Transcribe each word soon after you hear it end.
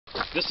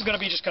This is going to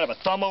be just kind of a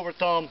thumb over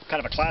thumb,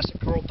 kind of a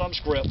classic curled thumb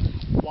grip.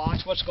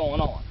 Watch what's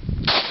going on.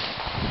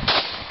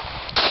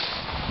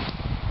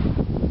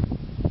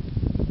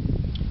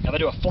 Now if I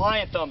do a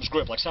flying thumbs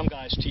grip like some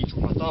guys teach,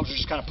 where my thumbs are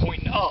just kind of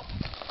pointing up.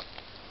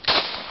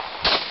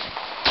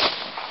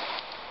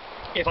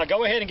 If I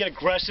go ahead and get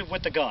aggressive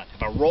with the gun,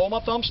 if I roll my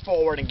thumbs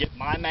forward and get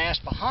my mass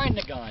behind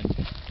the gun,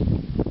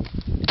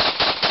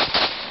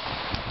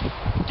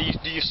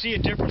 do you see a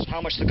difference in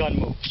how much the gun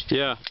moves?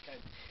 Yeah. Okay.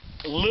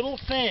 Little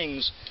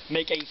things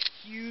make a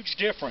huge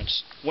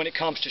difference when it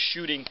comes to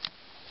shooting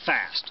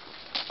fast.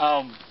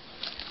 I'll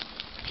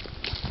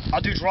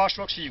do draw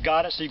stroke so you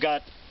got it, so you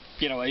got,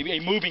 you know, a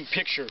moving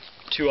picture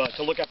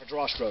to look at for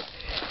draw stroke.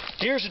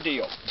 Here's the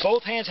deal.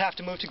 Both hands have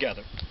to move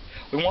together.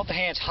 We want the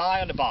hands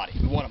high on the body.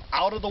 We want them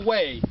out of the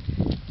way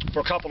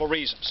for a couple of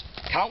reasons.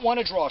 Count one,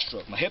 a draw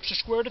stroke. My hips are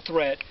square to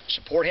thread.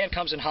 Support hand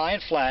comes in high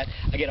and flat.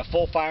 I get a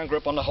full firing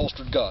grip on the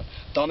holstered gun.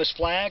 Thumb is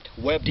flagged,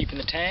 web deep in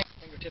the tank.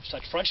 Fingertips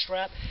touch front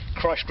strap.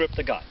 Crush grip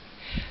the gun.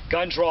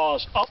 Gun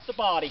draws up the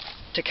body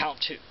to count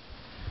 2.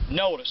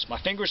 Notice my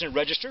finger's in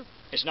register.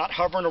 It's not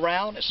hovering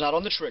around. It's not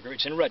on the trigger.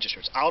 It's in register.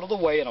 It's out of the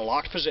way in a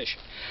locked position.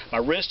 My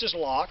wrist is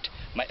locked.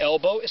 My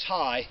elbow is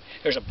high.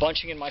 There's a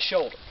bunching in my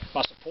shoulder.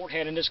 My support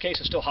hand in this case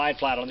is still high and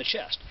flat on the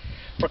chest.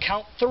 For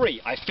count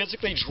 3, I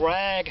physically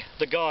drag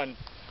the gun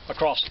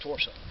across the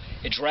torso.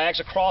 It drags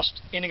across,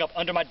 ending up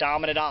under my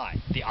dominant eye,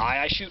 the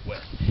eye I shoot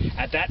with.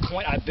 At that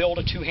point, I build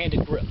a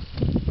two-handed grip.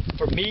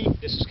 For me,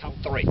 this is count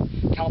 3.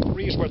 Count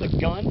 3 is where the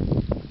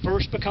gun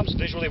first becomes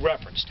visually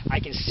referenced. I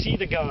can see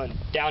the gun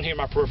down here in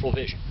my peripheral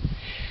vision.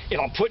 If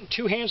I'm putting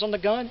 2 hands on the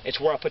gun, it's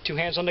where I put 2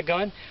 hands on the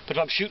gun. But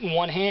if I'm shooting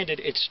one-handed,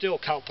 it's still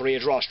count 3, a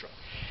draw stroke.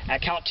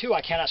 At count 2,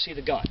 I cannot see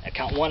the gun. At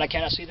count 1, I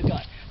cannot see the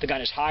gun. The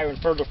gun is higher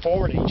and further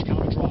forward at each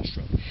count of draw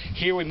stroke.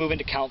 Here we move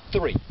into count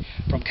 3.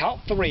 From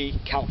count 3,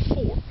 count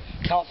 4.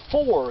 Count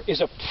 4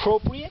 is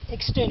appropriate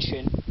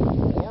extension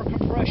or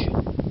compression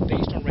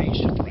based on range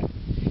to thread.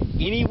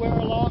 Anywhere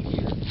along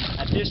here,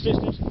 at this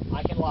distance,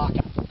 I can lock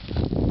up.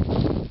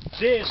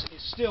 This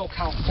is still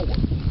count 4.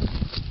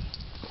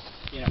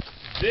 You know,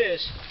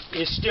 this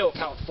is still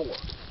count 4.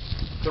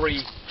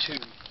 3, 2,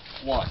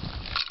 1.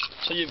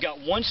 So you've got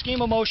one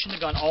scheme of motion the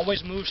gun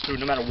always moves through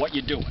no matter what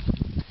you're doing.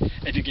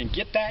 If you can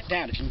get that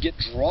down, if you can get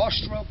draw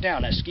stroke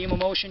down, that scheme of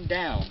motion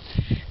down,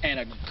 and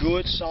a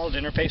good solid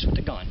interface with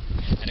the gun,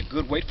 and a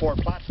good weight forward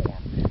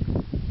platform,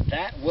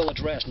 that will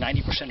address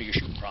 90% of your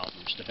shooting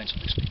problems,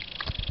 defensively speaking.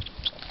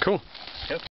 Cool.